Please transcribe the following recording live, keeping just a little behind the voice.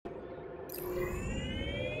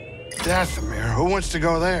Dathomir, who wants to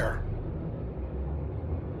go there?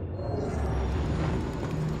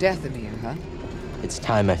 Dathomir, huh? It's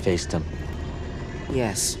time I faced him.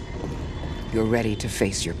 Yes. You're ready to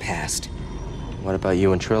face your past. What about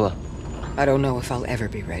you and Trilla? I don't know if I'll ever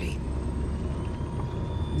be ready.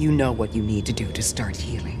 You know what you need to do to start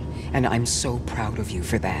healing, and I'm so proud of you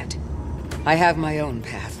for that. I have my own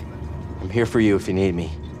path. I'm here for you if you need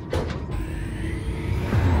me.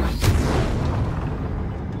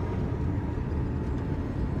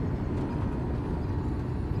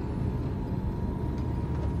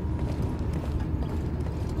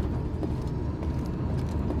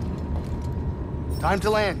 Time to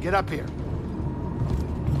land. Get up here.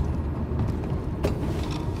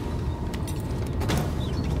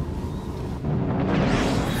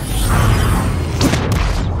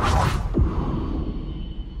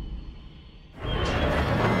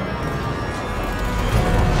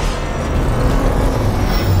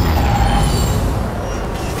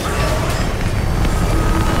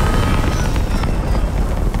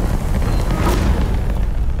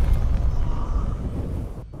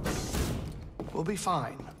 We'll be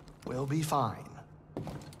fine. We'll be fine.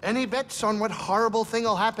 Any bets on what horrible thing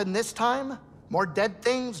will happen this time? More dead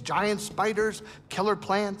things, giant spiders, killer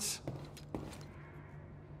plants?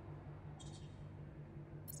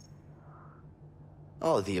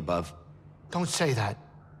 All of the above. Don't say that.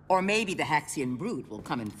 Or maybe the Haxian brood will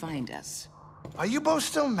come and find us. Are you both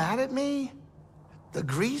still mad at me? The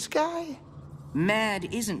Grease guy?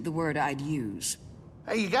 Mad isn't the word I'd use.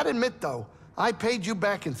 Hey, you gotta admit, though, I paid you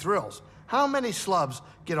back in thrills. How many slubs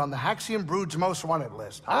get on the Haxian Brood's most wanted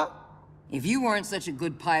list, huh? If you weren't such a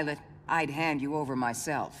good pilot, I'd hand you over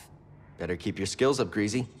myself. Better keep your skills up,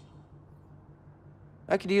 Greasy.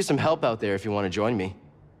 I could use some help out there if you want to join me.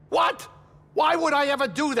 What? Why would I ever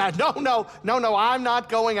do that? No, I'm not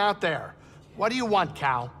going out there. What do you want,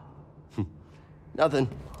 Cal? Nothing.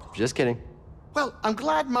 Just kidding. Well, I'm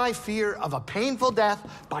glad my fear of a painful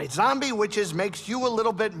death by zombie witches makes you a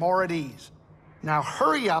little bit more at ease. Now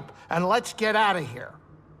hurry up and let's get out of here.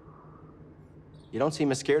 You don't seem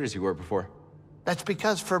as scared as you were before. That's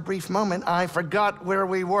because for a brief moment I forgot where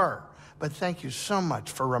we were. But thank you so much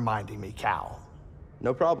for reminding me, Cal.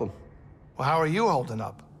 No problem. Well, how are you holding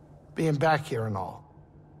up? Being back here and all.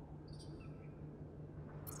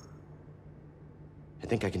 I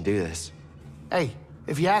think I can do this. Hey,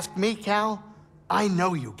 if you ask me, Cal, I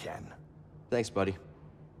know you can. Thanks, buddy.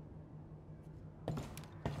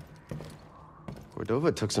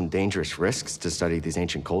 Cordova took some dangerous risks to study these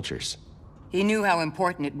ancient cultures. He knew how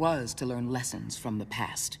important it was to learn lessons from the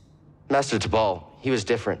past. Master Tabal, he was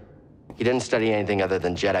different. He didn't study anything other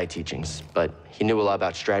than Jedi teachings, but he knew a lot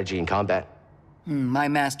about strategy and combat. My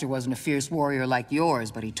master wasn't a fierce warrior like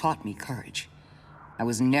yours, but he taught me courage. I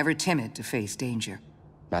was never timid to face danger.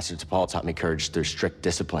 Master Tabal taught me courage through strict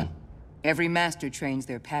discipline. Every master trains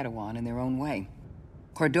their Padawan in their own way.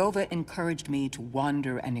 Cordova encouraged me to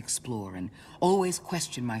wander and explore, and always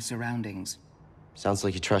question my surroundings. Sounds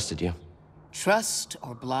like he trusted you. Trust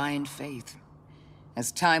or blind faith.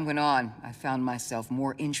 As time went on, I found myself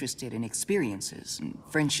more interested in experiences and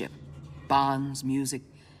friendship, bonds, music,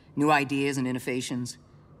 new ideas and innovations.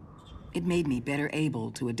 It made me better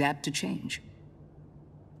able to adapt to change.